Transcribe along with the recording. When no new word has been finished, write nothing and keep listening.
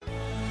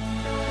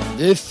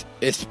This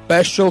is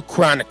Special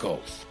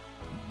Chronicles,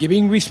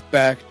 giving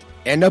respect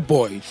and a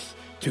voice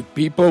to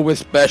people with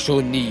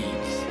special needs.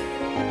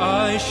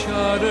 I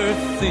shudder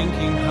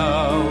thinking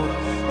how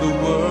the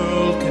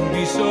world can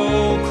be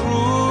so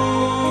cruel.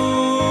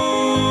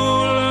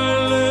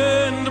 I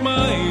lend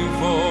my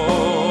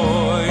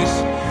voice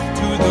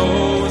to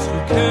those who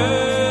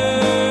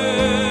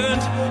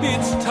can't.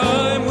 It's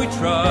time we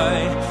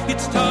try,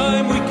 it's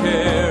time we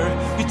care,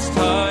 it's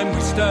time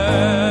we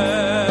stand.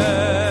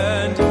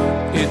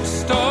 It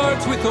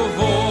starts with a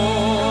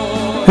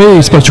voice.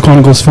 Hey, Special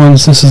Chronicles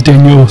fans, this is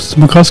Daniel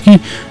Smukowski,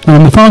 and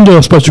I'm the founder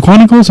of Special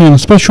Chronicles and the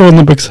Special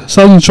Olympics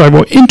Southern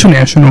Shriver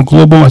International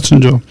Global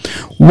Messenger.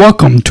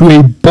 Welcome to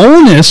a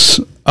bonus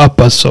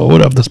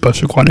episode of the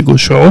Special Chronicles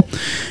show.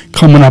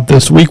 Coming up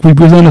this week, we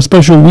present a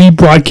special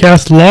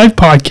rebroadcast live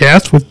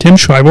podcast with Tim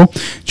Shriver,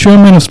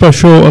 Chairman of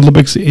Special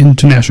Olympics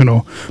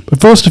International. But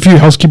first, a few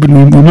housekeeping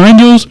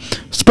reminders.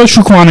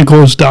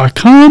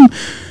 SpecialChronicles.com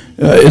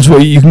is where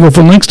you can go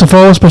for links to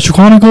follow Special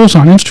Chronicles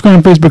on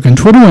Instagram, Facebook, and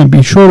Twitter, and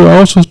be sure to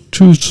also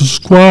to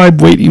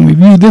subscribe, rate, and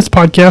review this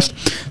podcast,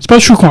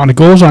 Special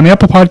Chronicles, on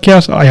Apple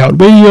Podcasts,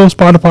 iHeartRadio,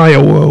 Spotify,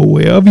 or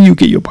wherever you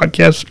get your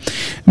podcasts.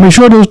 And be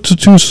sure to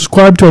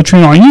subscribe to our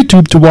channel on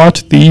YouTube to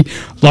watch the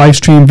live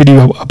stream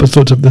video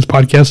episodes of this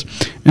podcast,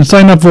 and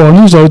sign up for our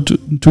newsletter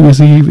to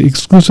receive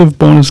exclusive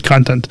bonus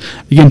content.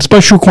 Again,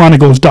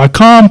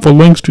 SpecialChronicles.com for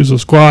links to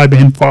subscribe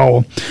and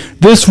follow.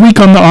 This week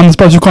on the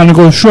Special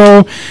Chronicles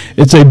show,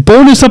 it's a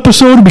bonus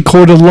episode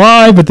recorded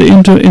live at the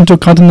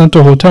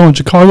Intercontinental Hotel in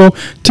Chicago.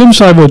 Tim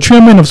Shriver,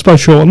 Chairman of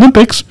Special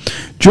Olympics,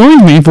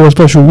 joined me for a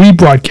special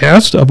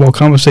rebroadcast of our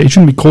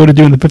conversation recorded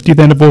during the 50th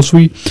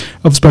anniversary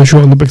of Special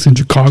Olympics in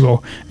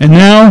Chicago. And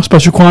now,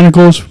 Special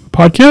Chronicles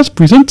podcast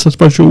presents a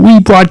special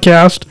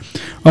rebroadcast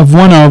of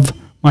one of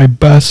my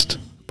best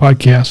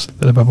podcasts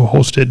that I've ever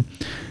hosted.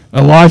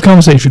 A live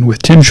conversation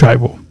with Tim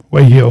Shriver,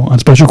 right here on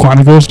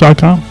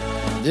SpecialChronicles.com.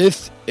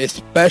 This is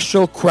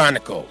Special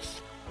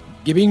Chronicles,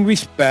 giving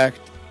respect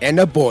and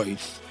a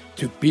voice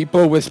to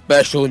people with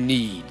special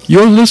needs.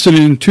 You're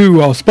listening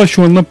to our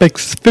Special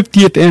Olympics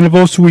 50th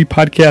Anniversary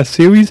podcast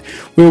series,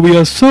 where we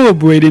are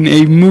celebrating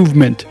a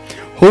movement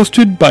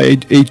hosted by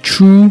a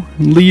true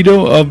leader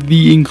of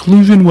the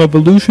inclusion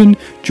revolution.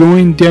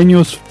 Join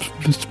Daniel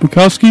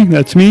Smukowski,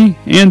 that's me,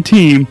 and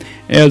team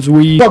as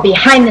we go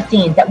behind the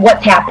scenes at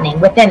what's happening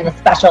within the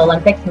Special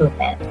Olympics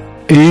movement.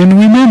 And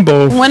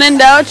remember, when in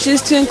doubt,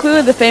 choose to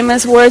include the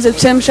famous words of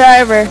Tim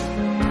Shriver.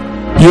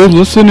 You're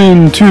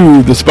listening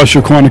to the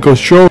Special Chronicles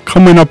show.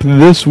 Coming up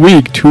this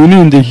week, tune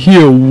in to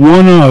hear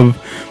one of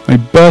my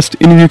best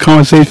interview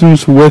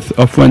conversations with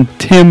a friend,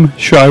 Tim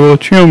Shriver,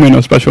 Chairman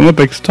of Special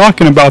Olympics,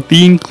 talking about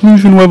the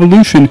inclusion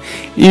revolution.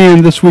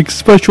 And this week's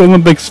Special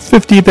Olympics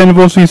 50th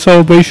anniversary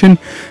celebration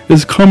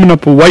is coming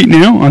up right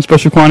now on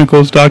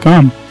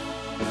SpecialChronicles.com.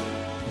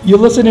 You're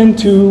listening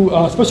to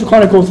Special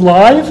Chronicles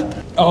Live.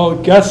 Our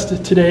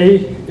guest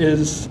today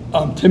is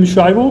Tim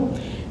Shriver,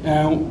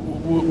 and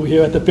we're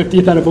here at the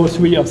 50th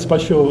anniversary of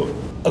Special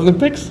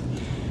Olympics,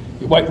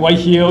 right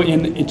here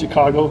in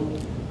Chicago.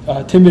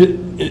 Tim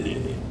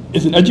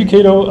is an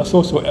educator, a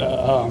social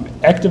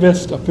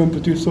activist, a film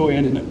producer,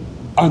 and an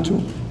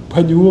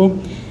entrepreneur.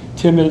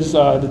 Tim is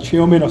the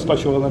chairman of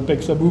Special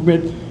Olympics, a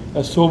movement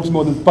that serves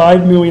more than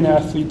 5 million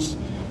athletes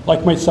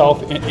like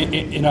myself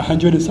in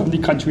 170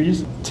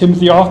 countries. Tim's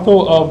the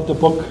author of the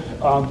book,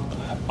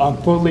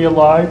 Fully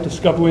Alive,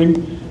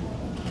 Discovering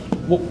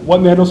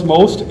What Matters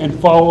Most, and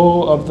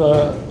follower of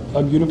the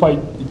unified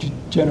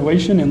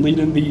generation and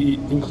leading the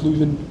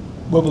inclusion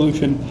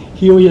revolution.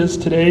 Here he is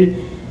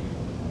today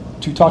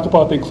to talk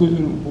about the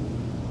inclusion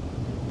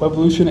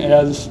revolution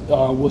as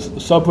was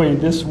celebrating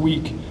this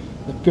week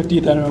the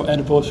 50th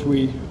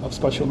anniversary of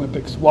Special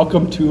Olympics.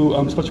 Welcome to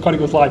Special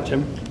Chronicles Live,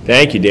 Tim.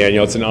 Thank you,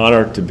 Daniel. It's an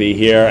honor to be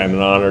here and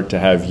an honor to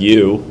have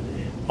you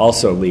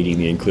also leading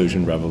the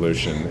inclusion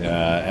revolution,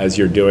 as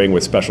you're doing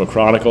with Special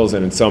Chronicles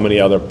and in so many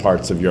other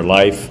parts of your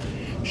life,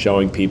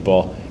 showing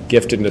people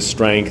giftedness,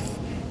 strength,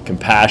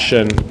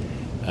 compassion,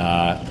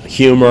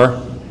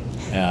 humor,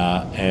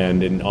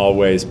 and in all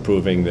ways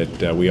proving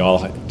that we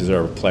all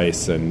deserve a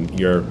place, and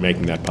you're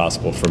making that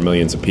possible for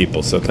millions of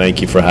people. So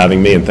thank you for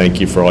having me, and thank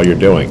you for all you're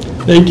doing.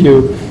 Thank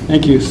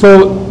you.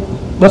 So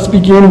let's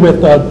begin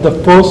with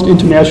the first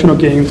international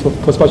games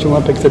for Special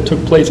Olympics that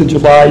took place in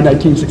July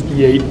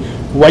 1968,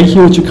 right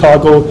here in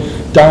Chicago,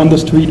 down the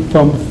street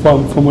from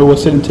where we're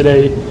sitting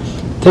today.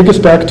 Take us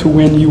back to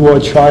when you were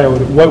a child.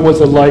 What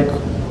was it like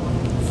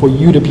for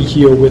you to be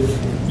here with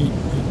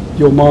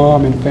your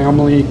mom and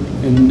family,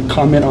 and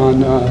comment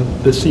on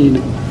the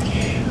scene?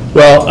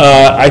 Well,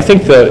 I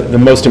think the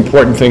most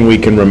important thing we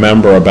can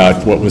remember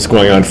about what was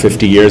going on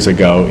 50 years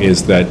ago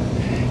is that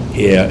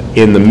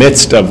in the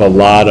midst of a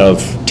lot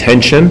of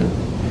tension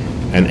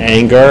and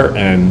anger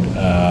and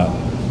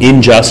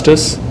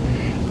injustice,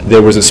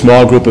 there was a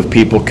small group of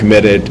people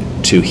committed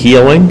to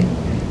healing,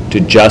 to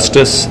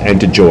justice, and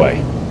to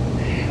joy.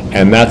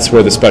 And that's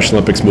where the Special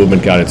Olympics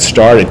movement got its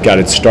start. It got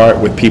its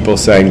start with people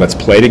saying, let's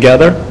play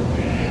together.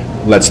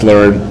 Let's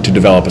learn to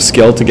develop a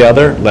skill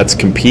together. Let's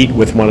compete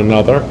with one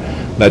another.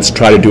 Let's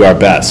try to do our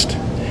best.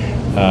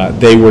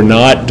 They were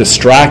not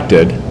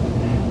distracted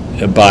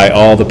by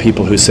all the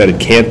people who said it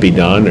can't be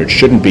done or it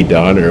shouldn't be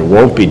done or it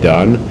won't be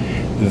done.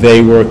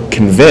 They were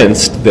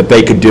convinced that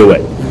they could do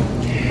it.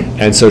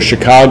 And so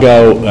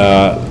Chicago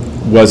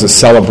was a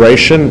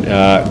celebration.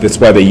 That's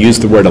why they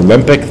used the word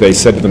Olympic. They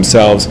said to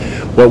themselves,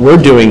 what we're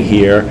doing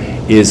here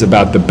is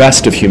about the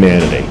best of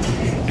humanity.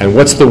 And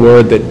what's the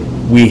word that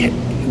we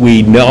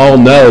all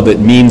know that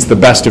means the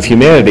best of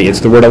humanity?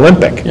 It's the word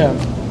Olympic. Yeah.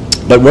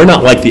 But we're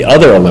not like the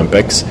other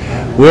Olympics.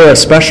 We're a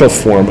special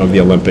form of the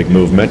Olympic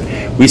movement.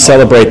 We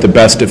celebrate the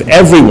best of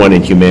everyone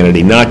in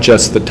humanity, not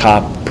just the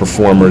top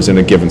performers in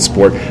a given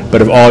sport,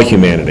 but of all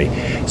humanity.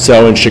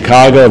 So in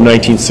Chicago of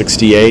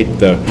 1968,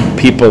 the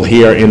people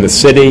here in the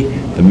city,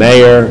 the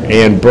mayor,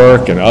 Ann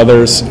Burke, and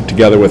others,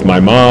 together with my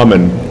mom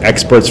and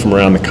experts from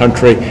around the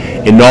country,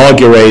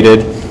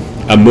 inaugurated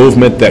a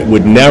movement that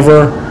would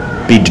never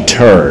be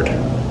deterred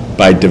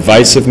by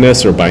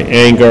divisiveness or by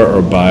anger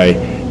or by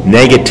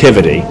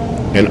negativity,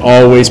 and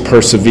always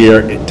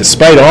persevere,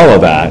 despite all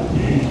of that,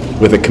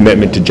 with a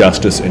commitment to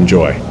justice and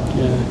joy.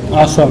 Yeah,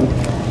 awesome.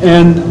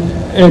 And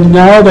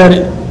now that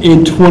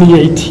in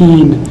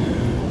 2018,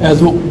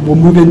 as we'll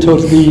move into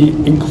the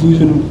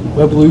inclusion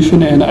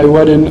revolution, and I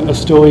read in a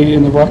story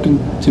in the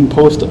Washington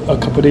Post a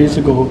couple days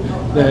ago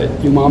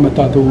that your mama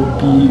thought there would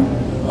be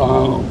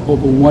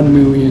over 1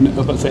 million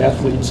of us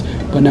athletes,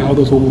 but now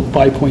there's over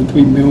 5.3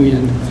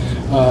 million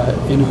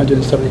in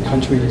 170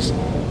 countries.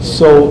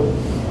 So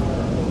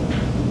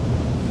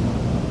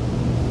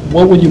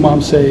what would your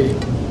mom say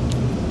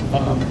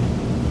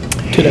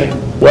today?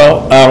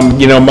 Well,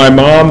 my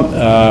mom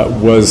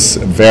was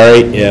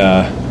very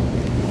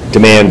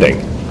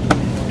demanding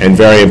and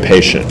very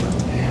impatient.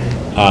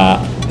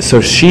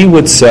 So she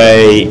would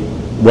say,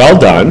 well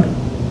done,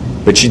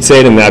 but she'd say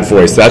it in that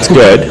voice, that's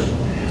good,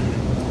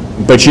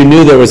 but you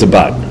knew there was a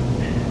but.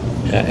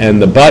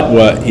 And the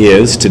but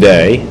is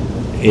today,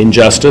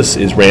 injustice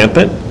is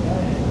rampant,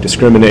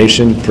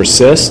 discrimination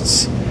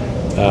persists.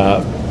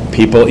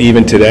 People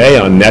even today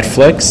on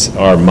Netflix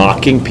are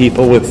mocking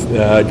people with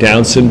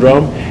Down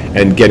syndrome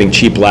and getting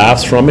cheap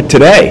laughs from it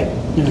today.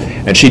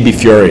 And she'd be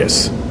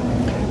furious.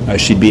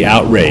 She'd be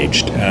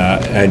outraged.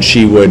 And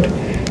she would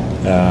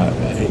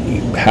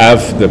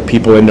have the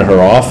people into her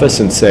office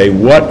and say,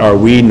 what are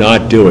we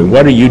not doing?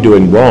 What are you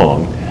doing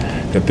wrong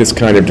that this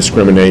kind of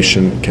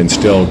discrimination can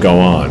still go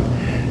on?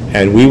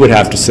 And we would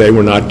have to say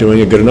we're not doing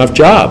a good enough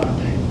job.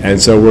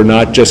 And so we're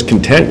not just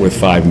content with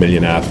 5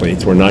 million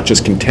athletes. We're not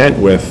just content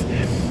with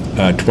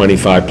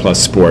 25 plus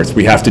sports.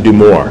 We have to do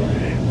more.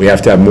 We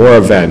have to have more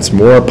events,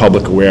 more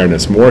public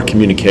awareness, more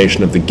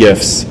communication of the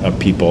gifts of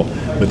people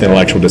with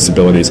intellectual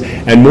disabilities,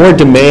 and more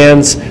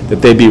demands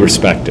that they be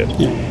respected.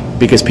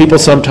 Because people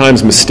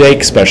sometimes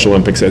mistake Special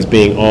Olympics as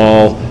being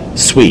all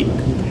sweet.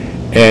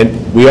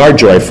 And we are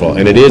joyful,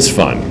 and it is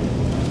fun.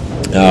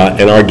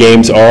 And our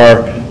games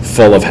are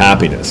full of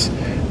happiness.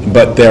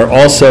 But they're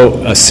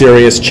also a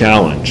serious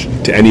challenge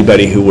to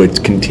anybody who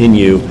would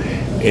continue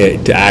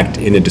to act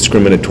in a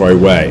discriminatory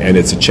way, and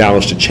it's a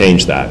challenge to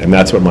change that, and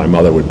that's what my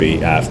mother would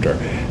be after.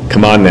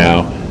 Come on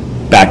now,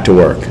 back to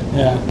work.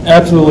 Yeah,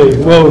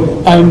 absolutely.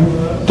 Well, I'm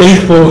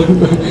thankful.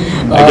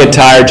 I get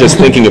tired just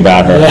thinking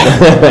about her.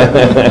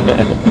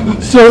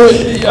 So,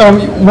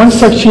 one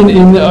section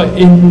in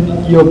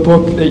your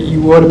book that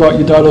you wrote about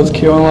your daughters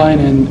Caroline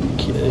and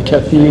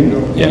Kathleen,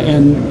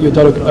 and your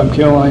daughter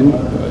Caroline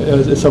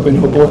is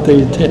celebrating her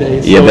birthday today.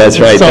 So, yeah, that's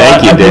right.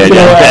 Thank you, Dan.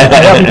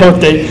 Happy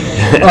birthday.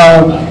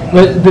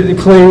 But they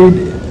played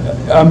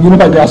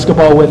unified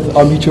basketball with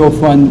our mutual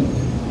friend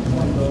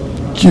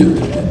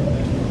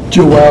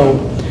Joelle,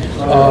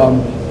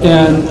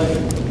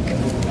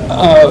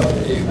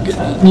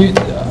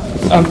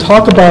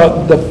 talk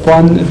about the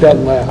fun that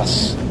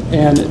lasts,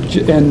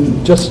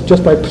 and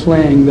just by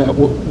playing that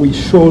we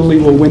surely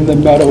will win the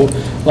medal,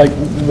 like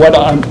what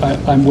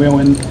I'm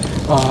wearing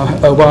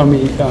around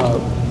me,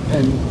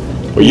 and.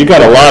 Well, you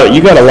got a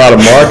lot of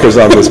markers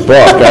on this book.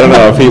 I don't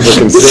know if people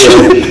can see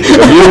it.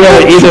 But you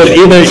really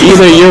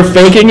either you're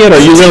faking it or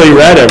you really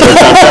read it, which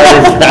I'm very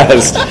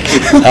impressed.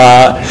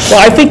 Well,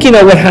 I think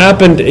what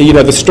happened.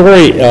 The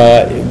story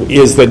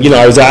is that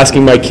I was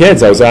asking my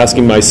kids, I was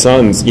asking my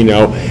sons, do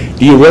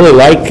you really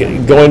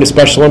like going to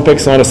Special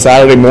Olympics on a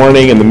Saturday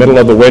morning in the middle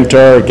of the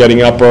winter,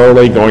 getting up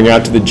early, going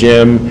out to the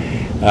gym,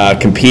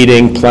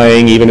 competing,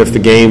 playing, even if the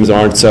games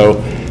aren't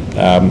so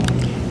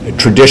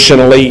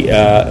traditionally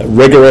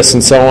rigorous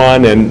and so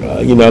on, and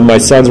my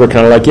sons were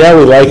kind of like, yeah,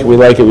 we like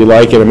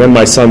it, and then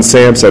my son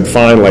Sam said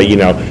finally,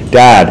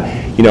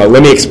 Dad,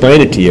 let me explain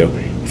it to you.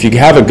 If you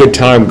have a good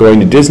time going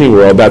to Disney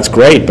World, that's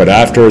great, but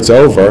after it's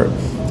over,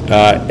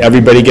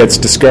 everybody gets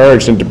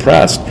discouraged and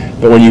depressed.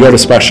 But when you go to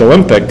Special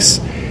Olympics,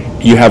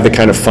 you have the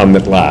kind of fun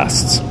that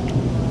lasts.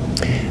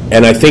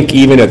 And I think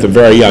even at the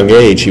very young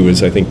age, he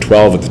was, I think,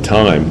 12 at the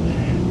time,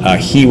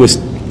 he was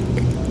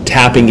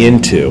tapping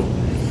into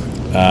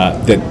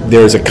that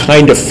there's a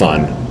kind of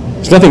fun.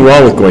 There's nothing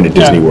wrong with going to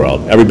Disney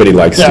World. Everybody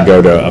likes to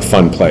go to a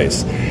fun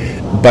place.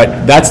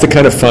 But that's the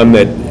kind of fun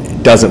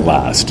that doesn't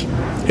last.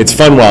 It's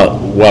fun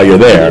while you're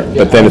there,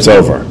 but then it's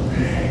over.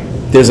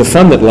 There's a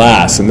fun that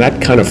lasts, and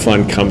that kind of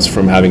fun comes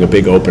from having a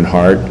big open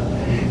heart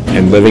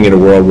and living in a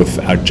world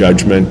without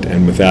judgment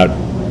and without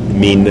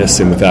meanness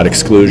and without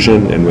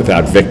exclusion and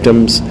without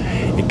victims.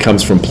 It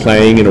comes from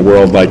playing in a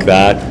world like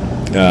that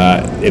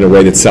in a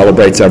way that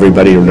celebrates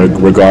everybody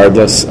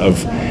regardless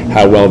of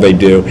how well they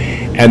do.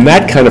 And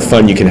that kind of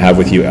fun you can have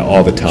with you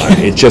all the time.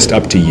 It's just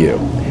up to you.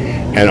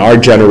 And our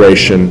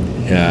generation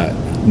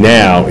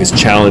now is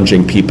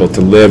challenging people to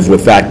live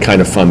with that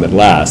kind of fun that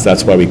lasts.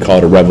 That's why we call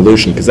it a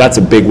revolution, because that's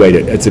a big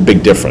it's a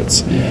big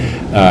difference.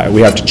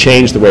 We have to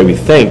change the way we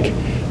think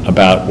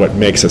about what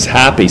makes us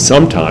happy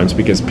sometimes,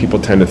 because people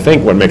tend to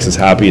think what makes us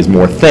happy is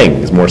more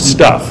things, more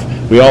stuff.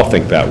 We all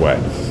think that way.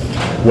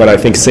 What I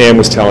think Sam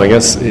was telling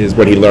us is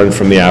what he learned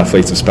from the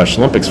athletes of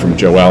Special Olympics, from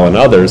Joel and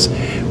others,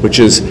 which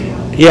is,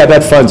 yeah,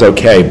 that fun's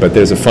okay, but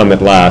there's a fun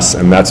that lasts,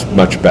 and that's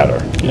much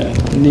better. Yeah,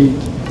 neat.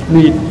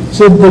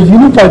 So the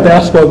unified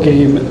basketball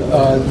game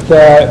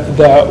that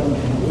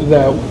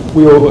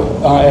we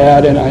will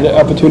add, and I had an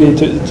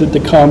opportunity to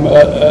come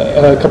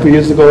a couple of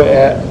years ago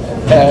at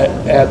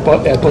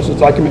Blessed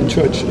Sacrament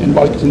Church in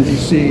Washington,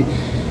 D.C.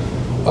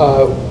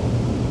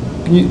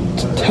 Can you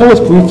tell us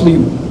briefly,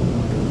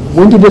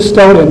 when did this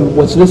start, and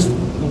was this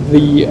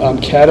the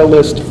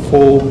catalyst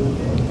for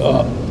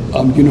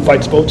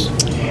unified sports?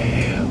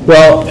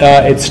 Well,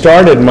 it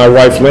started, my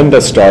wife Linda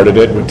started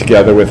it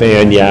together with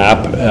Ann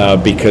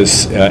Yap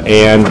because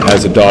Ann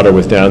has a daughter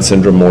with Down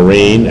syndrome,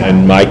 Maureen,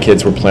 and my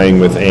kids were playing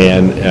with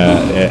Ann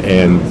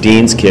and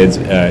Dean's kids,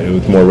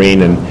 with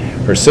Maureen and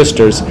her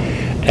sisters,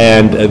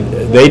 and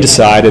they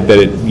decided that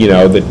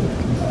that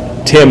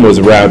Tim was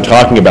around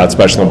talking about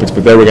Special Olympics,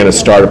 but they were going to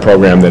start a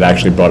program that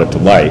actually brought it to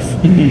life.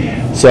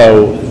 Mm-hmm.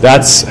 So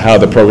that's how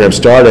the program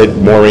started.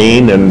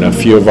 Maureen and a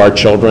few of our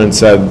children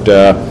said,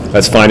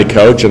 let's find a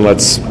coach and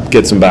let's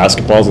get some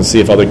basketballs and see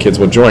if other kids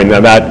will join.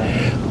 Now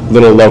that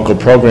little local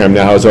program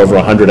now has over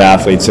 100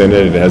 athletes in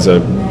it. It has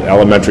an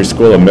elementary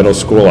school, a middle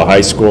school, a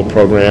high school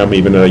program,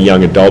 even a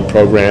young adult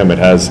program.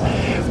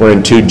 We're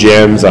in 2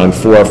 gyms on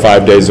 4 or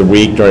 5 days a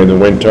week during the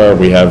winter.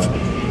 We have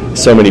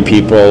so many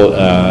people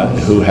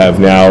who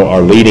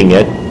are leading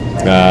it,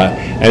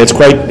 and it's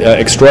quite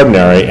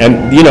extraordinary.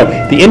 And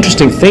the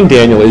interesting thing,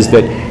 Daniel, is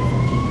that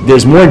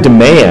there's more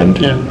demand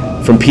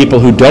from people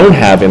who don't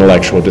have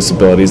intellectual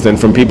disabilities than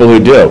from people who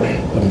do.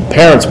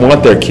 Parents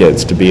want their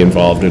kids to be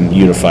involved in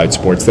unified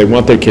sports. They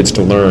want their kids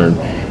to learn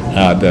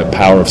the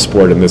power of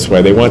sport in this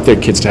way. They want their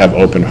kids to have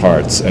open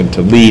hearts and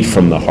to lead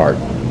from the heart.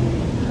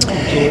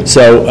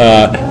 So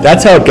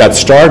that's how it got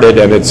started,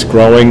 and it's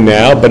growing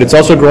now, but it's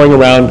also growing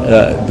around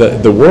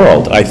the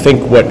world. I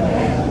think what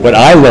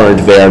I learned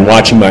there, and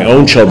watching my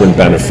own children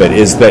benefit,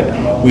 is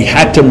that we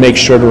had to make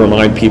sure to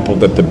remind people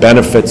that the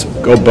benefits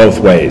go both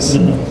ways.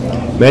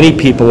 Mm-hmm. Many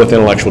people with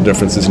intellectual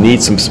differences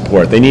need some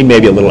support. They need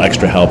maybe a little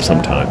extra help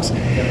sometimes.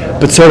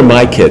 But so do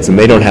my kids, and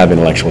they don't have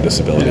intellectual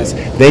disabilities.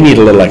 They need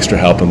a little extra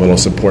help and a little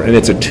support, and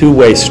it's a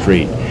two-way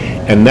street.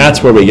 And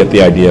that's where we get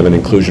the idea of an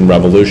inclusion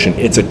revolution.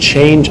 It's a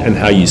change in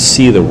how you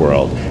see the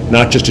world,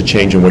 not just a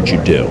change in what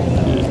you do.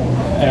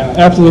 Yeah,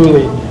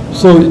 absolutely.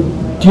 So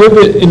do you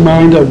have in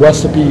mind a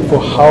recipe for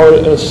how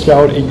to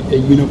start a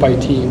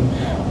unified team?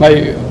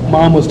 My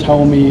mom was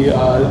telling me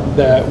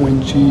that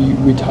when she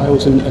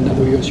retires in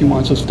another year, she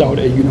wants to start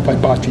a unified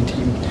bocce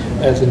team,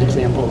 as an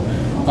example.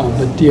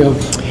 But do you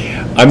have...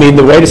 I mean,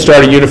 the way to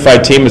start a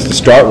unified team is to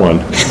start one.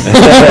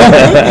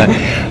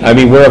 I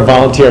mean, we're a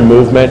volunteer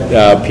movement.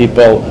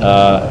 People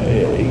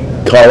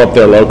call up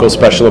their local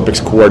Special Olympics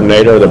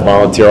coordinator, the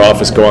volunteer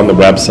office, go on the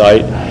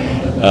website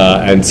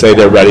and say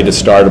they're ready to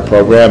start a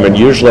program. And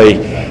usually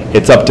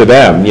it's up to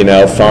them,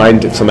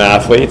 find some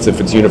athletes. If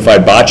it's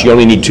unified bocce, you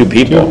only need 2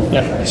 people.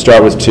 Yeah.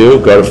 Start with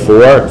 2, go to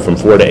 4, from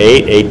 4 to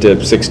 8, 8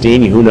 to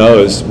 16. Who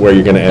knows where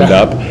you're going to end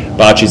up.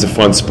 Bocce's a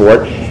fun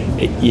sport.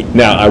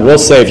 Now, I will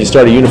say, if you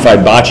start a unified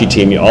bocce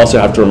team, you also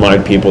have to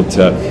remind people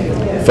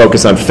to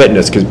focus on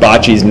fitness, because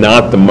bocce is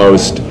not the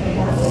most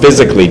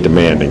physically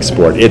demanding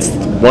sport. It's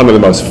one of the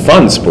most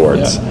fun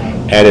sports,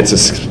 and it's a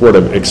sport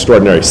of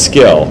extraordinary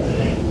skill.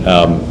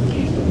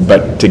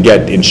 But to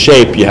get in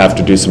shape, you have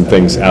to do some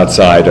things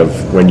outside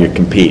of when you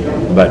compete.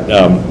 But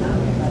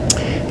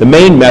the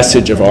main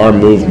message of our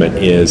movement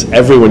is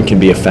everyone can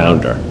be a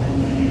founder.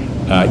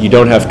 You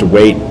don't have to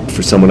wait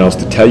for someone else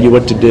to tell you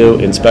what to do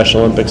in Special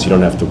Olympics. You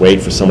don't have to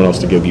wait for someone else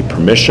to give you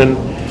permission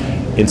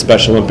in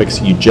Special Olympics.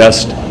 You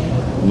just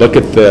look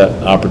at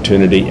the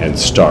opportunity and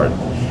start.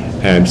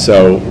 And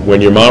so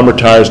when your mom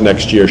retires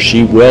next year,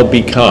 she will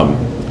become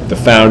the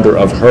founder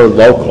of her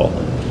local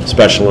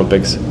Special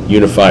Olympics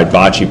Unified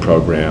Bocce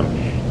program.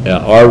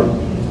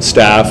 Our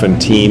staff and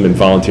team and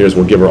volunteers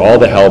will give her all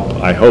the help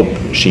I hope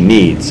she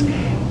needs.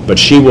 But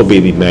she will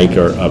be the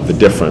maker of the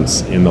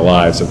difference in the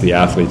lives of the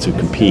athletes who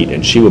compete,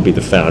 and she will be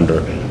the founder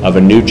of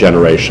a new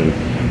generation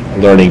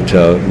learning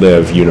to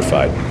live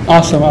unified.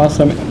 Awesome.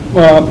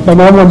 My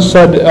mom once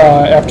said,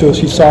 after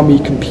she saw me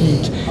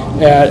compete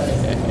at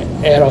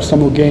at our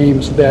summer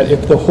games that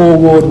if the whole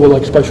world were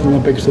like Special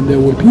Olympics, then there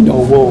would be no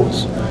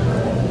woes.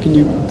 Can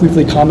you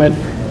briefly comment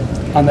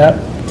on that?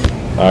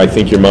 I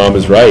think your mom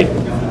is right.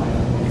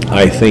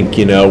 I think,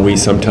 we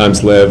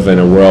sometimes live in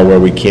a world where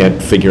we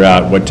can't figure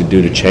out what to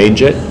do to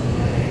change it,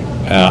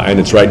 and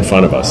it's right in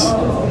front of us.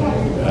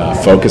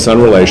 Focus on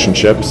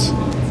relationships,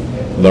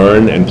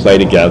 learn and play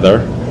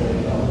together,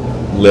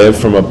 live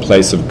from a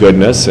place of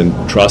goodness and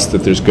trust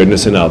that there's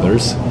goodness in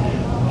others,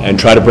 and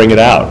try to bring it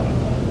out.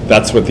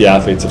 That's what the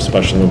athletes of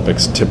Special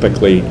Olympics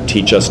typically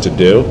teach us to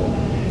do.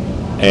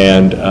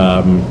 And,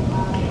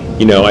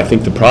 I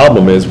think the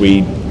problem is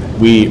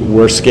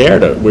we're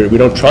scared. We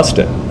don't trust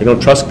it. We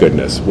don't trust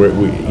goodness.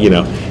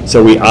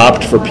 So we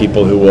opt for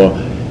people who will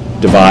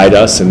divide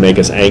us and make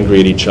us angry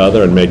at each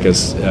other and make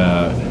us,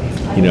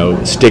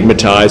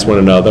 stigmatize one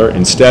another,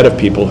 instead of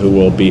people who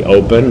will be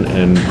open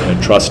and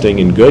trusting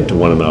and good to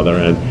one another.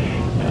 And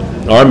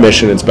our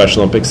mission in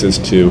Special Olympics is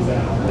to,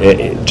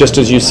 just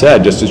as you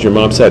said, just as your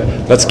mom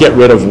said, let's get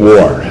rid of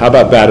war. How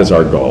about that as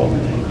our goal?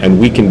 And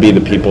we can be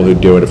the people who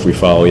do it if we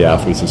follow the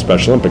athletes of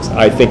Special Olympics.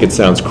 I think it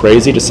sounds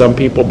crazy to some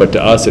people, but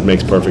to us it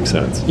makes perfect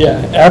sense.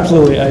 Yeah,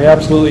 absolutely. I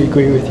absolutely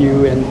agree with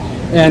you.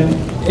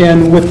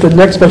 And with the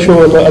next Special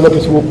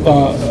Olympics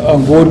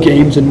World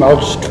Games in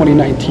March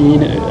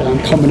 2019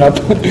 coming up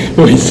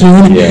very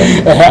soon,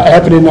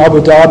 happening in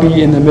Abu Dhabi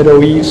in the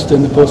Middle East,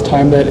 and the first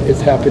time that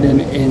it's happening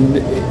in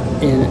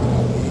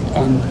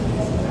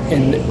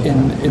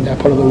that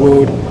part of the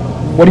world.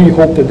 What do you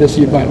hope that this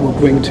event will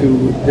bring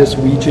to this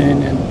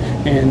region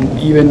and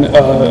even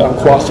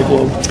across the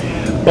globe?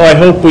 Well, I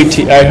hope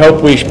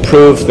we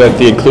prove that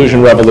the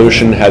inclusion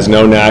revolution has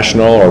no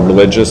national or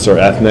religious or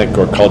ethnic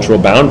or cultural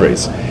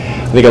boundaries.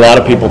 I think a lot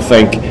of people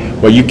think,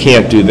 well, you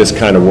can't do this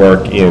kind of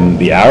work in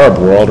the Arab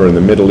world or in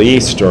the Middle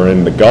East or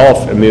in the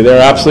Gulf. I mean,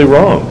 they're absolutely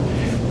wrong.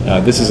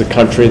 This is a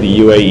country, the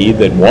UAE,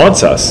 that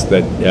wants us,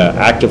 that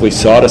actively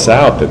sought us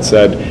out, that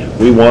said,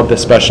 we want the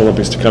Special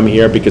Olympics to come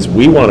here because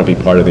we want to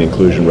be part of the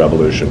inclusion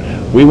revolution.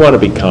 We want to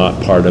be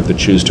part of the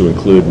Choose to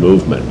Include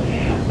movement.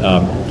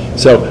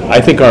 So I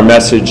think our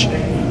message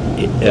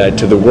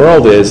to the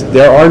world is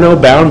there are no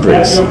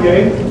boundaries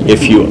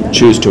if you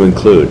choose to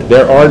include.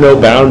 There are no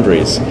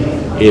boundaries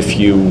if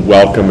you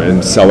welcome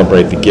and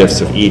celebrate the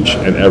gifts of each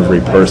and every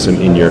person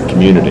in your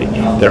community.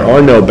 There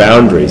are no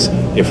boundaries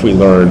if we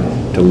learn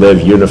to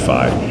live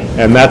unified.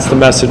 And that's the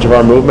message of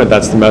our movement.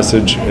 That's the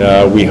message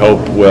we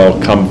hope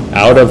will come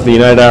out of the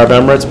United Arab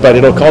Emirates, but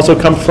it'll also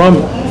come from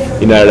the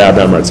United Arab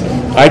Emirates.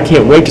 I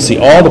can't wait to see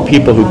all the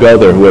people who go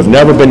there who have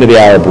never been to the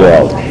Arab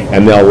world,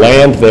 and they'll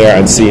land there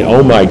and see,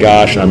 oh my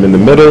gosh, I'm in the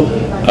middle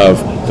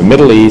of the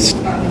Middle East,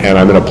 and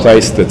I'm in a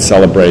place that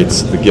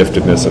celebrates the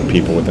giftedness of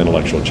people with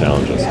intellectual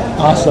challenges.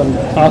 Awesome.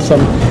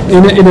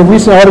 In a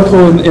recent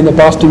article in the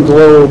Boston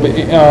Globe,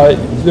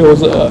 there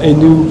was a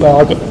new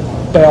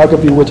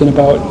biography written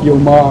about your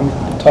mom,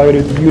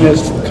 titled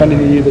Eunice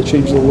Kennedy That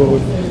Changed the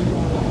World.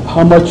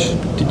 How much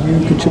did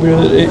you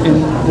contribute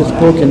in this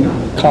book, and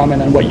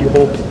comment on what you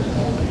hope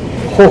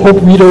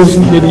readers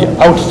maybe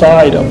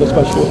outside of the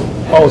Special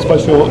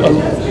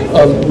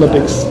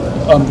Olympics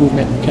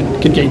movement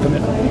can gain from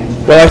it?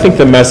 Well, I think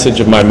the message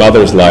of my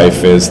mother's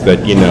life is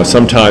that,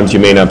 sometimes you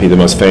may not be the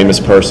most famous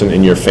person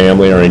in your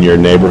family or in your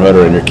neighborhood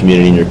or in your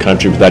community, in your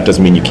country, but that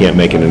doesn't mean you can't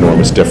make an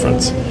enormous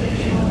difference.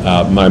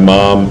 My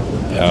mom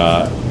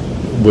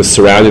was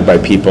surrounded by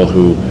people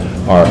who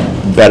are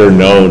better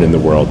known in the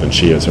world than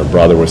she is. Her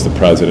brother was the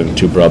president,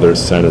 2 brothers,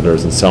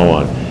 senators, and so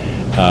on.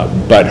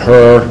 But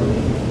her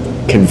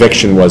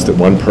conviction was that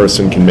one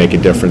person can make a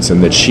difference,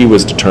 and that she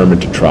was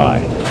determined to try.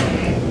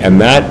 And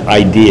that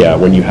idea,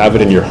 when you have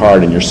it in your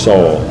heart and your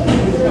soul,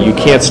 you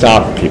can't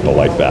stop people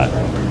like that.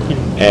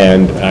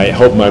 And I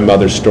hope my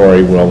mother's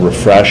story will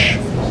refresh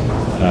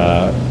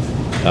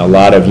a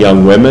lot of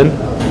young women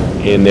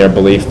in their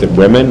belief that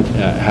women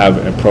have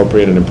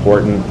appropriate and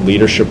important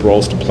leadership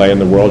roles to play in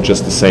the world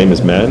just the same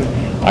as men.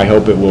 I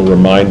hope it will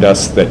remind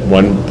us that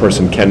one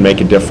person can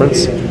make a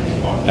difference.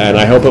 And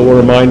I hope it will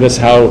remind us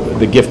how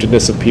the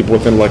giftedness of people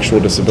with intellectual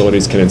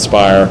disabilities can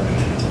inspire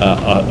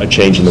a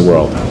change in the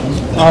world.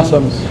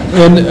 Awesome.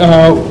 And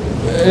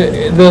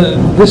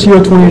this year,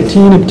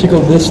 2018, in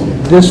particular,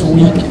 this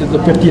week is the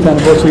 50th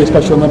anniversary of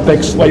Special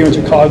Olympics right here in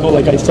Chicago.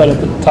 Like I said at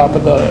the top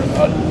of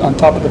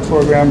the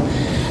program,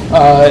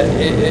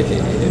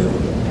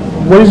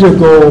 what is your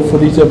goal for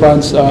these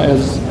events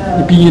as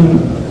being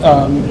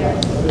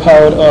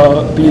part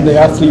of being the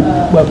athlete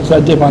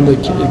representative on the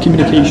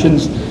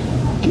communications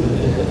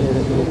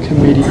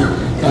committee?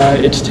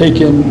 It's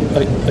taken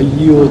a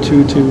year or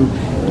two to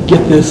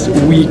get this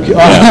week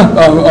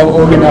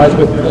organized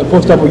with the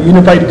post-up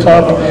Unified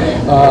Cup,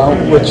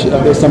 which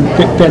there's some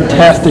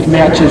fantastic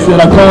matches that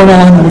are going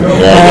on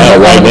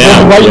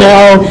right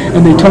now,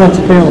 and the Eternal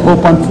Trail of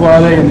Hope on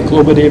Friday, and the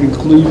Global Day of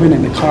Inclusion,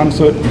 and the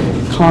concert.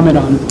 Comment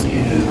on.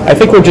 I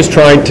think we're just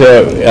trying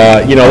to,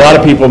 a lot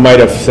of people might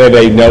have said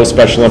they know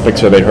Special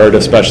Olympics or they heard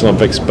of Special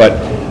Olympics, but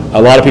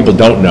a lot of people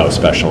don't know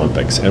Special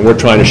Olympics, and we're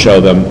trying to show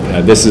them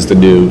this is the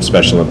new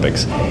Special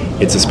Olympics.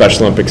 It's a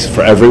Special Olympics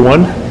for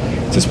everyone.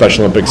 It's a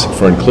Special Olympics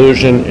for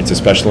inclusion. It's a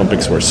Special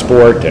Olympics where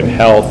sport and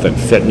health and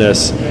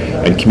fitness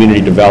and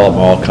community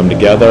development all come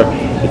together.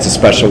 It's a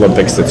Special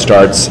Olympics that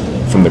starts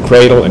from the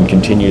cradle and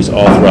continues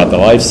all throughout the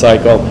life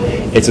cycle.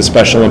 It's a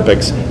Special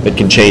Olympics that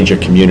can change your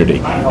community.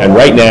 And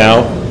right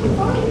now,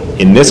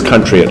 in this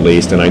country at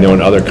least, and I know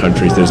in other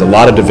countries, there's a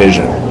lot of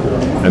division,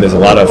 and there's a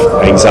lot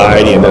of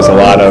anxiety, and there's a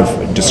lot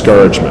of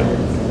discouragement.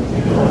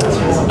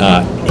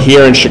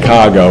 Here in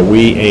Chicago,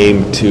 we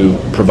aim to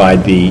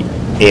provide the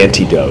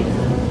antidote: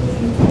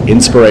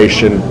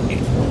 inspiration,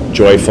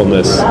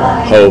 joyfulness,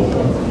 hope,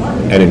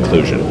 and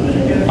inclusion.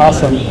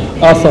 Awesome.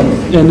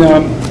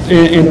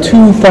 And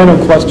two final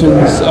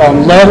questions.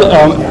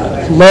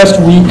 Last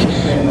week,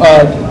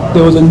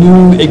 there was a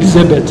new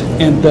exhibit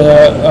in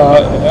the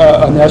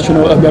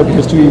National American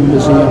History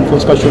Museum for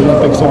Special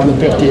Olympics on the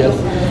 50th.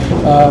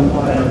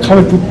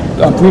 Comment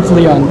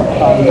briefly on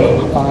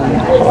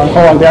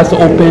how long that's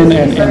open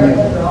and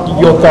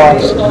your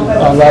thoughts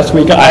last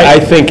week. I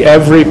think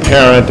every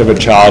parent of a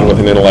child with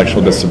an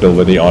intellectual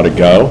disability ought to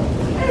go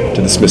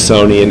to the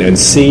Smithsonian and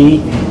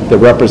see the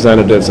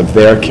representatives of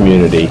their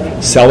community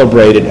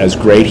celebrated as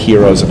great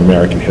heroes of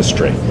American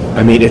history.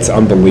 I mean, it's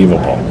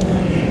unbelievable.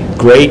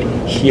 Great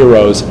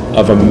heroes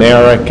of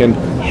American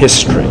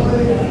history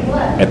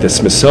at the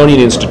Smithsonian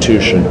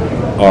Institution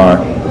are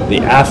the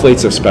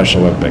athletes of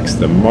Special Olympics,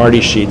 the Marty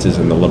Sheetses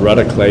and the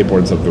Loretta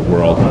Claibornes of the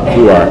world,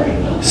 who are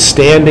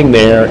standing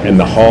there in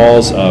the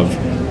halls of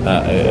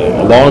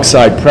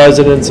alongside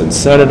presidents and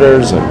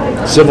senators and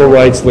civil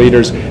rights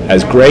leaders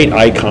as great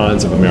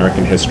icons of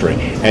American history.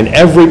 And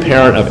every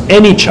parent of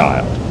any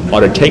child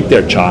ought to take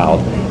their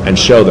child and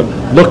show them,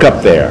 look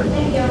up there,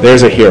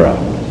 there's a hero.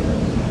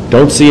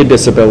 Don't see a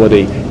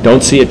disability,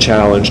 don't see a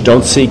challenge,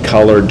 don't see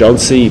color, don't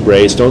see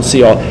race,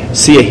 see a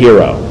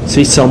hero.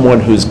 See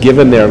someone who's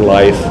given their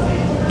life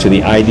to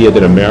the idea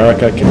that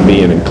America can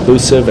be an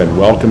inclusive and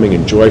welcoming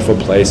and joyful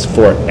place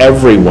for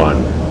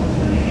everyone.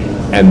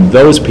 And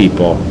those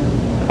people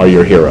are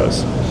your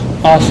heroes.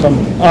 Awesome.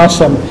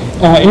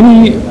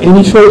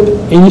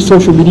 Any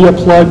social media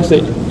plugs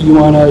that you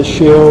want to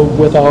share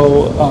with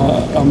our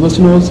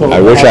listeners? I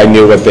wish I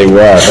knew what they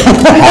were.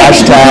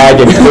 Hashtag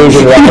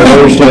Inclusion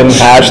Revolution,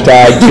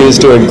 hashtag Choose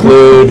to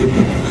Include,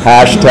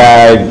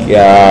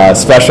 hashtag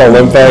Special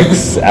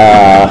Olympics.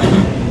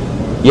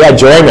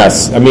 Join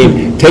us. I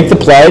mean, take the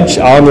pledge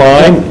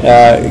online.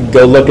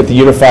 Go look at the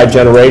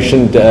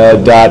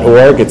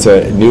unifiedgeneration.org. It's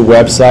a new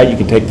website. You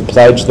can take the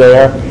pledge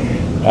there.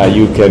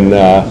 You can,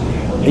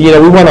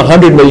 we want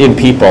 100 million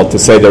people to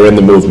say they're in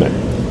the movement.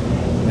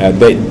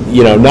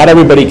 Not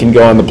everybody can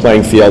go on the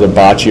playing field of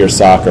bocce or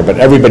soccer, but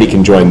everybody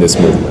can join this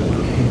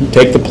movement.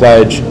 Take the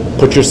pledge,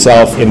 put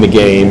yourself in the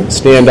game,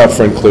 stand up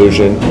for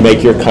inclusion,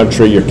 make your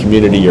country, your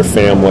community, your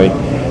family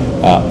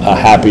a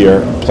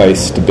happier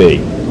place to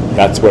be.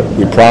 That's what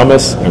we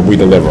promise, and we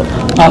deliver.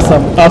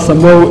 Awesome.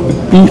 Well,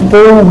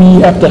 before we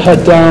have to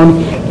head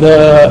down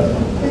the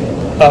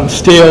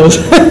stairs,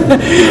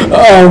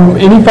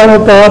 any final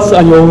thoughts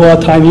on your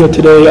time here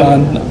today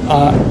on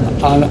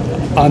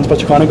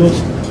Special Chronicles?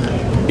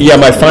 Yeah,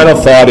 my final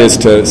thought is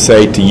to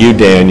say to you,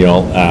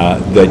 Daniel,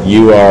 that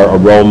you are a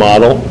role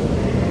model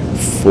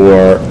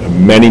for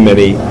many,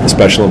 many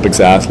Special Olympics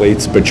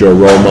athletes, but you're a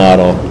role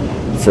model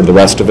for the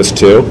rest of us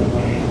too.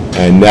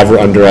 And never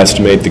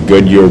underestimate the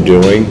good you're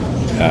doing.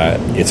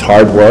 It's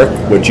hard work,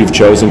 what you've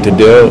chosen to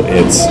do.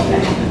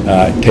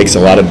 It takes a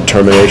lot of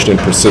determination and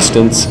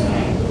persistence.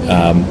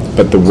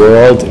 But the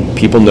world,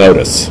 people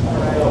notice.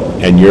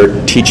 And you're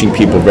teaching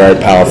people very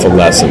powerful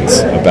lessons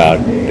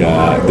about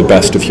the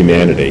best of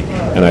humanity.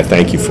 And I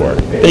thank you for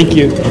it. Thank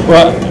you.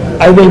 Well,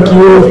 I thank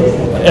you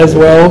as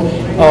well.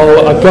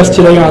 Our guest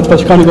today on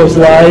Special Chronicles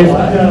Live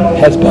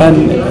has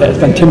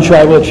been Tim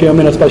Shriver,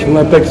 Chairman of Special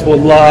Olympics. We're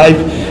live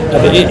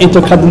at the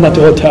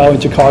Intercontinental Hotel in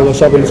Chicago,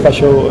 celebrating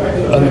Special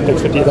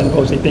Olympics 50th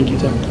anniversary. Thank you,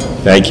 Tim.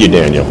 Thank you,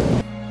 Daniel.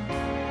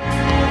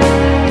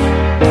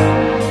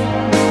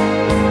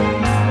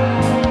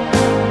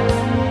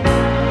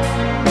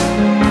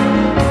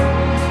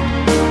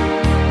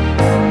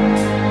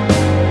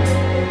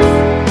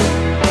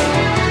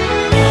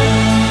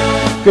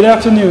 Good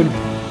afternoon.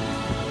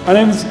 My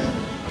name is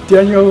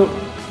Daniel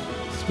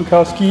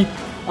Spukowski.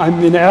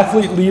 I'm an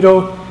athlete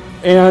leader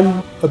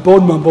and a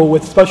board member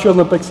with Special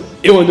Olympics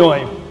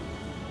Illinois.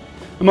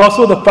 I'm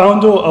also the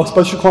founder of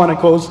Special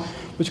Chronicles,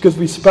 which gives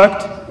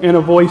respect and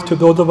a voice to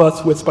those of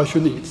us with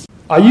special needs.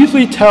 I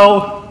usually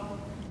tell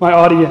my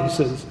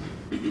audiences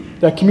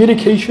that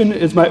communication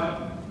is my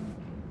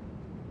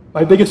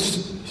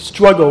biggest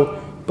struggle,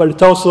 but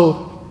it's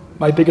also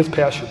my biggest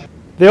passion.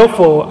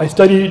 Therefore, I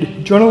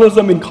studied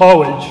journalism in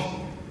college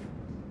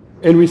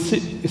and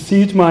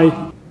received my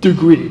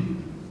degree,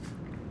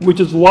 which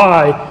is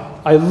why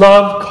I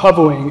love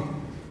covering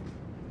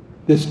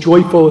this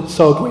joyful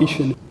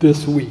celebration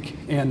this week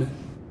and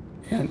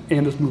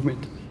this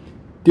movement.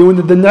 During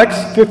the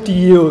next 50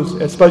 years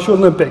as Special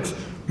Olympics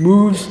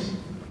moves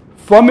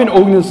from an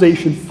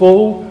organization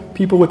full of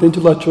people with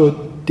intellectual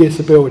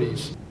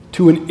disabilities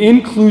to an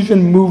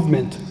inclusion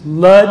movement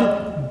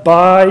led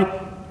by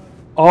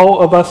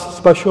all of us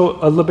Special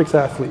Olympics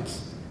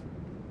athletes.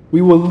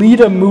 We will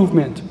lead a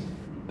movement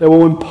that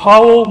will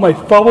empower my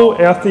fellow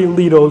athlete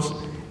leaders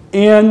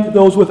and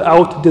those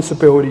without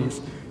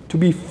disabilities to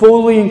be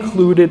fully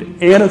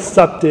included and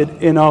accepted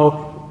in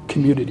our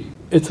community.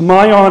 It's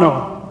my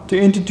honor to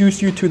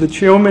introduce you to the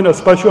chairman of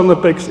Special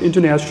Olympics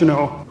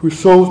International, who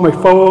serves my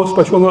fellow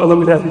Special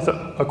Olympics athletes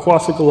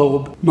across the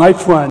globe, my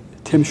friend,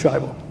 Tim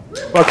Shriver.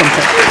 Welcome,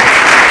 Tim.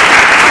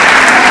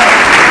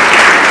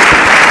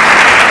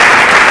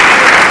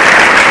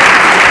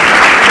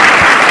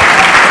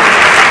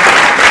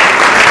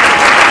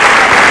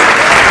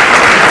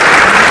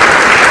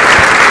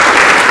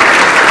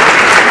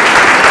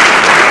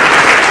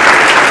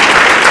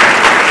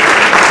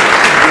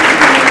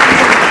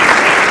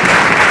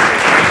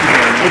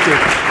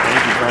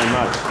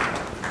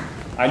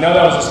 I know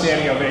that was a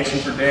standing ovation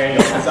for Daniel,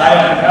 because I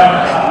have never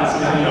gotten a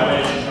standing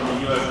ovation from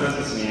a U.S.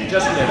 business meeting.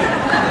 Just kidding.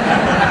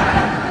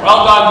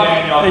 Well done,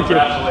 Daniel.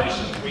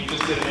 Congratulations. We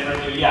just did an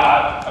interview.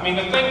 Yeah, I mean,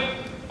 the thing,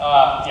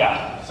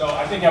 so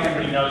I think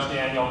everybody knows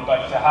Daniel,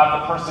 but to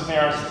have the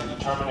perseverance, the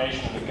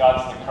determination, the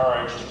guts, the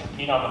courage to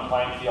compete on the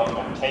playing field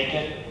and take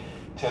it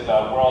to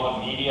the world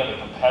of media, the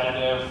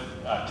competitive,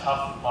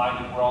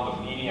 tough-minded world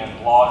of media and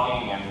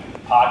blogging and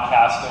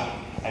podcasting,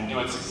 and do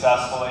it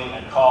successfully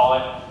and call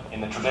it in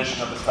the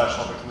tradition of the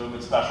Special Olympics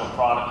movement, Special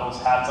Chronicles.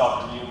 Hats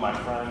off to you, my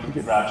friend.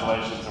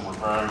 Congratulations, and we're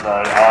very,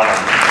 very honored to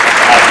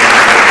have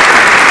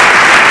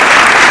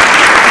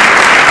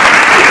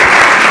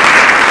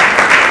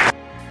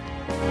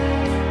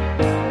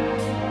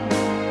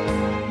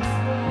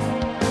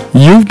you.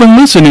 You've been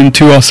listening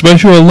to our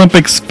Special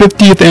Olympics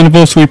 50th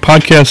Anniversary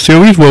podcast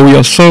series where we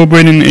are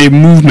celebrating a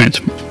movement.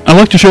 I'd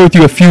like to share with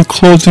you a few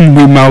closing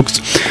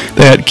remarks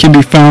that can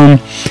be found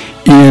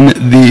in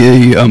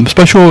the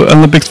Special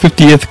Olympics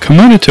 50th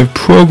Commemorative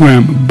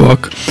Program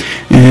book,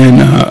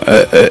 and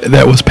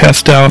that was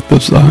passed out.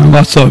 There's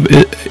lots of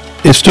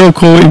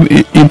historical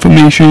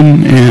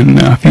information and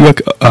a few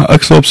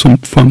excerpts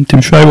from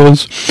Tim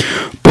Shriver's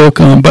book,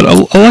 but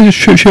I'd like to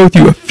share with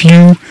you a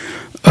few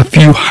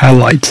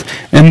highlights.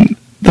 And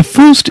the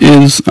first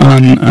is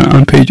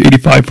on page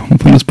 85 from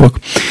this book,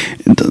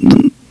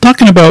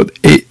 talking about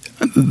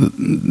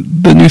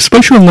the new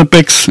Special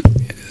Olympics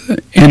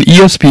and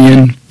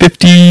ESPN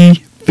 50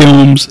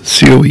 Films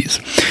series.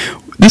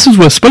 This is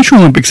where Special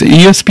Olympics and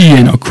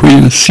ESPN are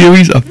creating a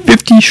series of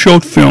 50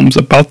 short films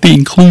about the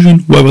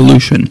inclusion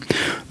revolution.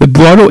 The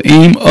broader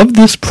aim of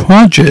this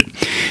project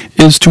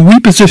is to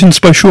reposition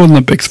Special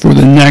Olympics for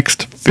the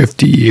next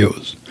 50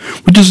 years,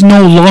 which is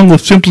no longer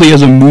simply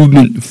as a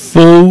movement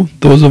for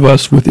those of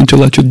us with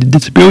intellectual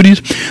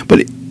disabilities,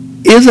 but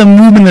is a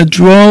movement that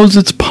draws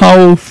its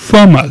power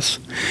from us,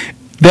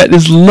 that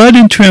is led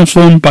and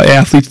transformed by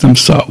athletes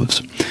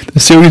themselves. The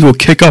series will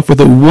kick off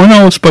with a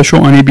 1-hour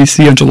special on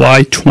ABC on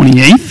July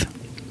 28th,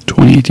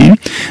 2018,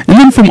 and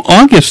then from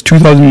August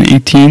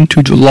 2018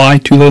 to July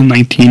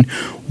 2019,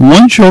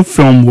 one short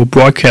film will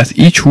broadcast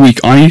each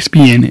week on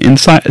ESPN and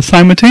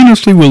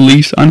simultaneously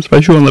released on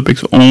Special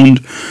Olympics'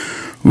 owned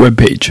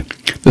webpage.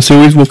 The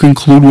series will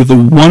conclude with a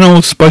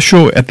 1-hour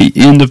special at the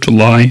end of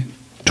July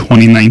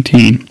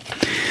 2019.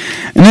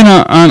 And then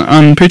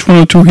on page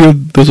 102 here,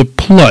 there's a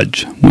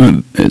pledge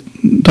where it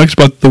talks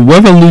about the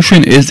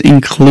revolution is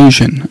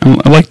inclusion.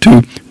 I'd like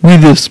to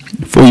read this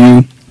for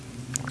you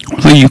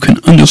so you can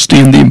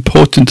understand the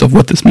importance of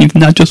what this means,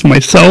 not just for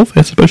myself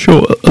as a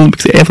Special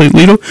Olympics athlete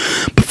leader,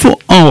 but for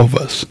all of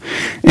us,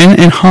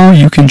 and how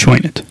you can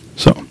join it.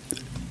 So,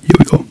 here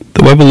we go.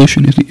 The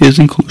revolution is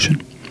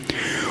inclusion.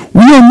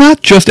 We are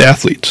not just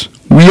athletes.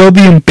 We are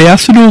the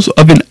ambassadors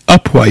of an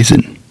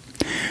uprising.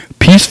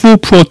 Peaceful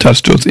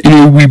protesters in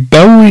a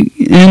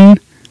rebellion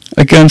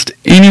against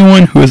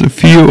anyone who has a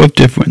fear of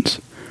difference.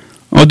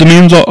 Our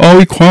demands are all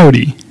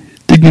equality,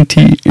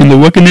 dignity, and the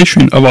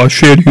recognition of our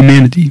shared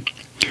humanity.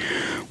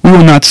 We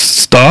will not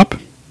stop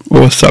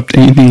or accept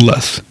anything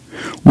less.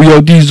 We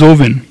are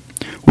deserving.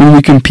 When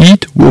we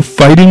compete, we're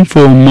fighting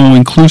for a more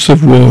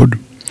inclusive world.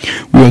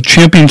 We are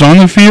champions on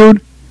the field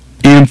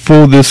and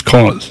for this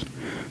cause.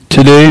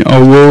 Today,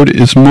 our world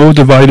is more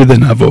divided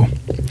than ever,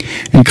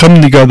 and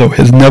coming together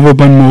has never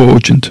been more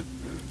urgent.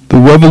 The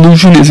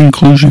revolution is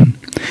inclusion,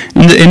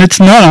 and it's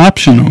not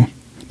optional.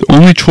 The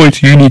only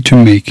choice you need to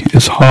make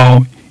is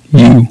how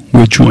you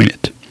will join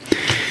it.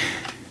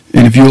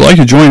 And if you would like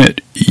to join it,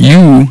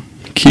 you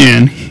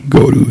can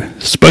go to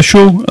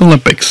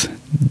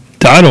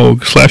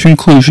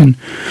specialolympics.org/inclusion,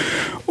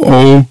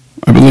 or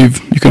I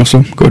believe you can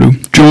also go to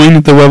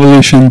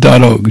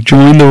jointherevolution.org,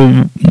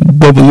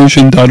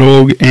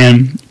 jointherevolution.org,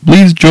 and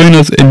please join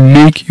us and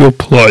make your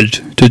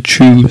pledge to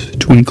choose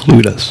to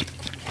include us.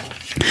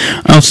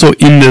 Also,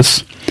 in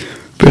this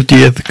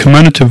 50th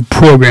commemorative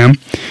program,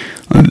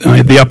 I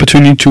had the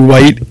opportunity to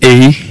write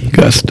a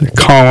guest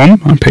column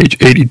on page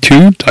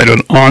 82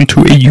 titled On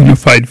to a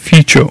Unified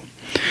Future.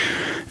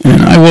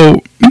 And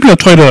I'll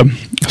try to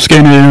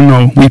scanned it in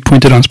or we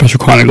printed on Special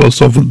Chronicles.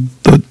 So for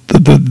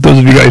those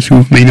of you guys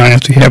who may not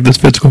actually have this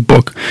physical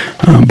book,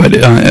 but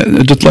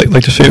I'd just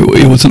like to say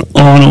it was an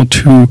honor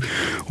to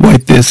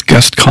write this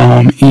guest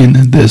column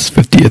in this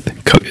 50th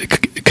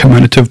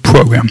commemorative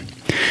program.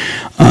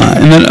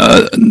 And then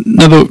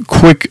another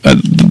quick,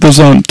 there's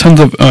tons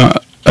of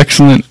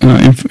excellent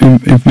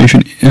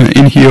information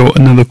in here.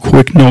 Another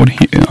quick note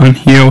on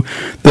here.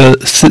 The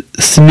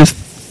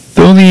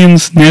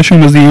Smithsonian's National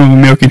Museum of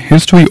American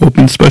History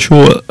opened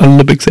Special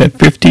Olympics at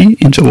 50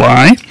 in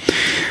July,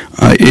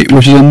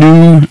 which is a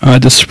new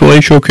display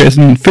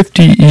showcasing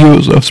 50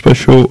 years of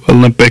Special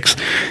Olympics.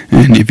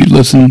 And if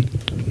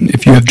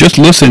you have just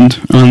listened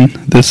on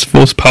this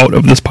first part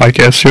of this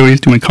podcast series,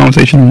 doing a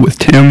conversation with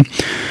Tim,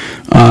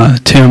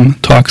 Tim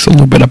talks a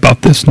little bit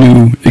about this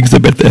new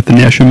exhibit at the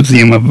National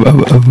Museum of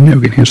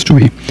American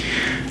History.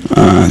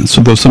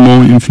 So there's some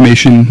more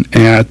information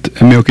at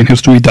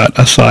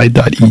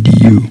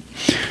americanhistory.si.edu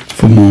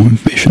for more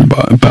information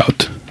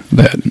about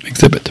that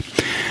exhibit.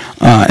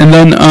 And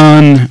then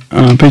on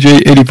page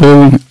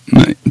 84,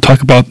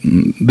 talk about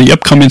the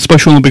upcoming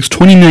Special Olympics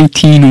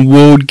 2019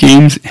 World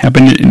Games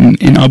happening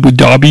in Abu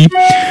Dhabi.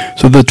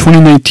 So the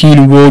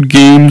 2019 World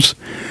Games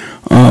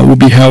will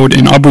be held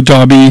in Abu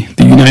Dhabi,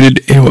 the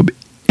United Arab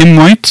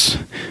Emirates.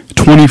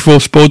 24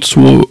 sports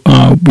will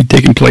be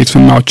taking place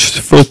from March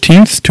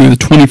 13th to the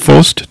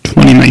 21st,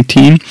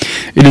 2019.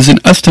 It is an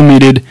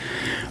estimated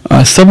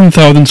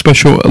 7,000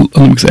 Special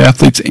Olympics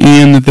athletes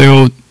and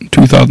their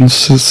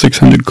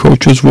 2,600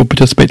 coaches will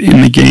participate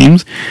in the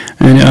games.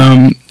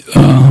 And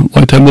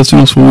lifetime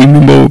listeners will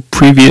remember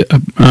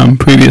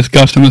previous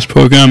guest on this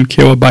program,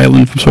 Kara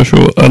Byland from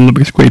Special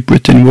Olympics Great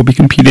Britain, will be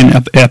competing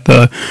at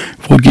the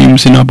World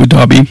Games in Abu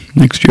Dhabi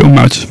next year,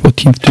 March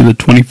 14th to the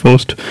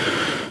 21st,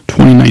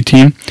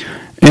 2019.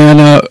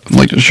 And I'd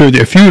like to show you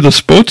a few of the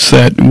sports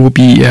that will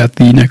be at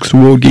the next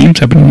World Games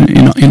happening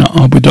in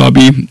Abu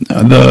Dhabi.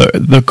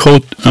 The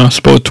court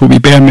sports will be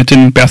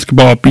badminton,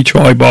 basketball, beach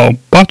volleyball,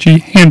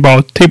 bocce,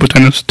 handball, table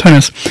tennis,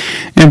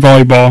 and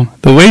volleyball.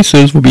 The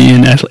races will be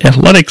in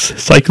athletics,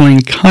 cycling,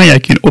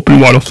 kayaking, open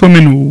water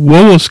swimming,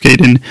 roller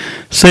skating,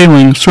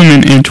 sailing,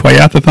 swimming, and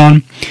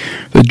triathlon.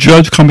 The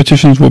judge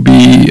competitions will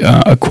be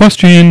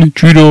equestrian,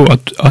 judo,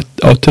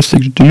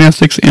 artistic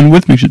gymnastics, and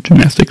rhythmic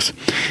gymnastics.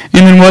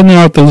 And then running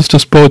out the list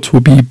of sports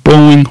will be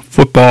bowling,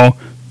 football,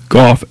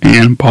 golf,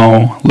 and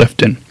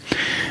powerlifting.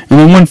 And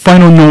then one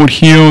final note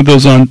here,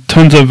 there's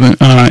tons of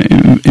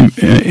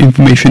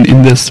information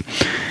in this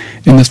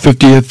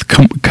 50th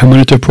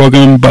commemorative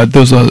program, but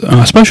there's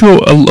a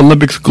Special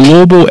Olympics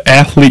Global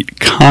Athlete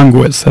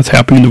Congress that's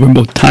happening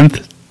November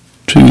 10th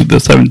to the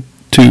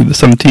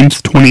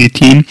 17th,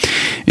 2018,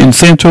 in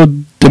Santo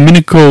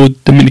Domingo,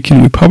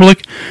 Dominican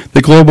Republic.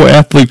 The Global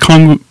Athlete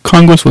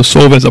Congress will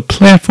serve as a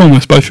platform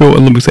where Special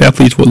Olympics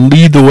athletes will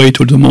lead the way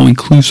towards a more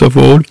inclusive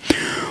world.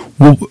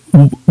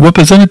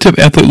 Representative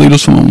athlete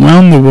leaders from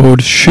around the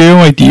world share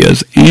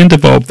ideas and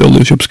develop their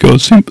leadership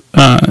skills simply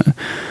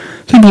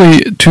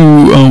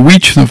to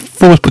reach the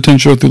fullest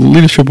potential through the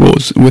leadership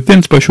roles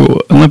within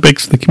Special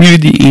Olympics, the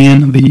community,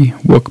 and the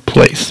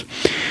workplace.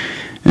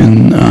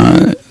 And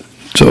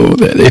so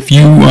if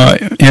you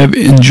have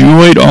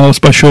enjoyed all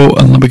Special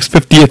Olympics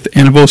 50th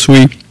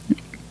anniversary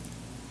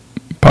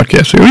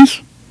podcast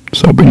series,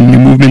 celebrating the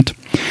movement,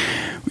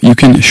 you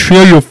can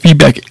share your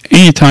feedback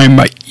anytime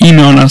by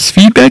emailing us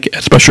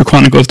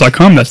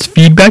feedback@specialchronicles.com. That's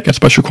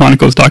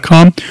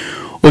feedback@specialchronicles.com.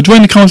 Or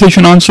join the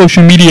conversation on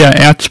social media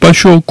at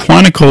Special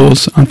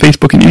Chronicles on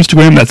Facebook and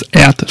Instagram. That's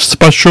at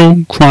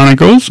Special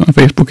Chronicles on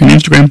Facebook and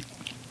Instagram.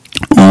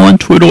 Or on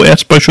Twitter at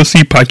Special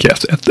C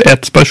Podcast.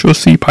 At Special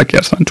C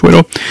Podcast on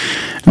Twitter.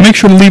 And make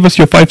sure to leave us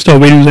your 5-star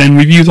ratings and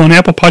reviews on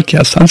Apple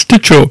Podcasts, on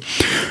Stitcher,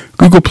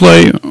 Google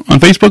Play, on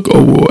Facebook,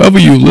 or wherever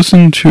you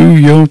listen to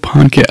your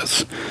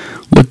podcasts.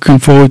 Looking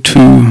forward to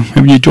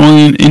having you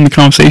join in the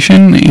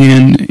conversation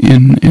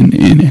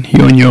and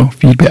hearing your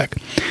feedback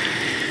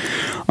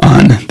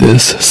on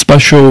this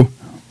Special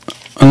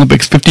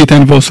Olympics 50th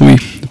Anniversary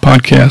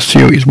podcast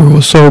series where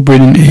we're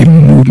celebrating a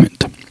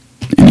movement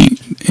in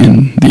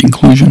the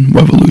inclusion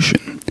revolution.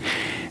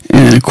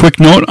 And a quick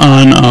note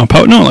on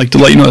partner, I'd like to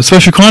let you know that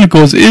Special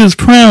Chronicles is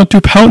proud to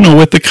partner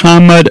with the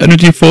ComEd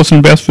Energy Force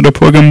Ambassador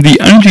Program. The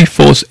Energy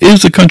Force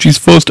is the country's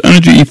first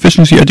energy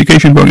efficiency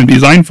education program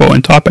designed for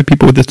and taught by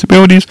people with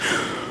disabilities.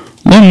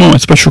 Learn more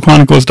at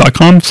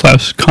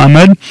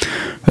specialchronicles.com/ComEd.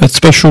 That's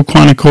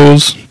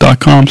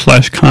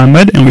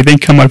specialchronicles.com/ComEd. And we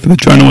thank ComEd for the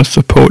generous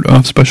support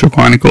of Special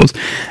Chronicles.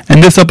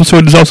 And this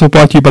episode is also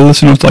brought to you by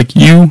listeners like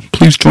you.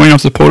 Please join our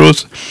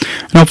supporters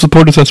and help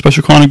support us at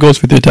Special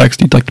Chronicles with your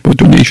tax-deductible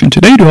donation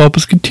today to help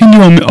us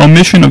continue our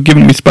mission of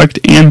giving respect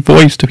and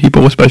voice to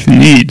people with special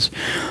needs.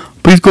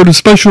 Please go to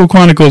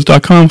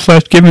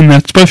specialchronicles.com/giving.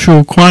 That's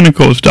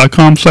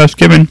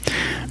specialchronicles.com/giving.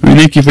 We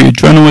thank you for your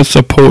generous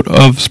support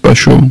of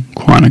Special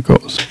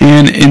Chronicles.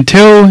 And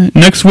until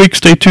next week,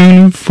 stay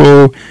tuned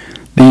for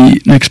the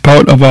next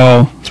part of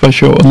our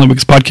Special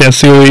Olympics podcast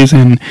series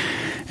and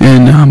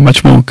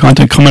much more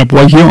content coming up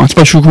right here on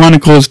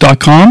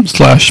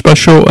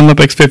specialchronicles.com/Special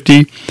Olympics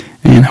 50.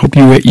 and hope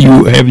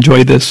you have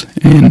enjoyed this,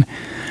 and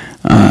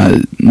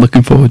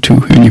looking forward to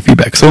hearing your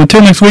feedback. So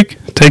until next week,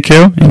 take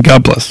care, and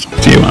God bless.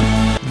 See you on.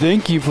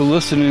 Thank you for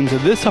listening to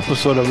this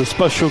episode of the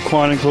Special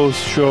Chronicles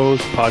Shows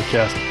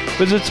podcast.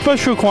 Visit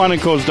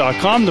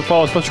SpecialChronicles.com to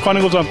follow Special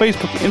Chronicles on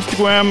Facebook,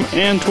 Instagram,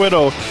 and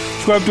Twitter.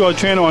 Subscribe to our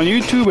channel on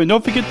YouTube, and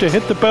don't forget to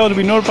hit the bell to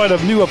be notified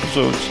of new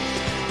episodes.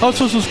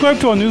 Also, subscribe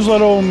to our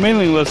newsletter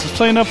mailing list to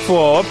sign up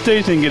for our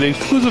updates and get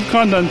exclusive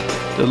content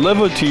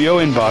delivered to your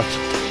inbox.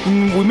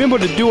 Remember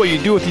to do what you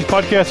do with these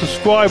podcasts.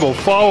 Subscribe or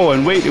follow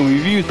and rate and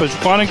review Special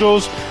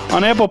Chronicles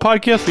on Apple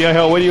Podcasts, the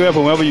iHeartRadio app,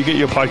 or wherever you get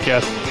your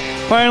podcasts.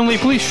 Finally,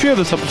 please share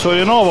this episode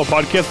and all of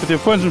our podcasts with your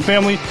friends and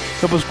family.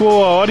 Help us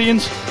grow our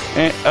audience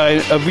and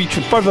reach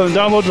 5,000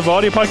 downloads of our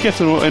audio podcasts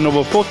and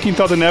over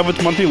 14,000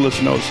 average monthly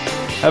listeners.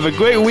 Have a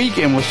great week,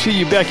 and we'll see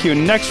you back here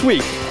next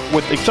week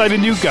with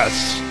exciting new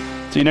guests.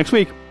 See you next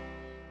week.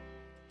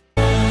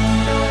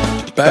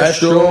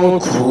 Special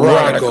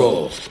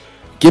Chronicles,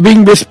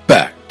 giving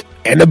respect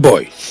and a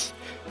voice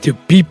to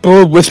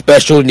people with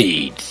special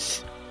needs.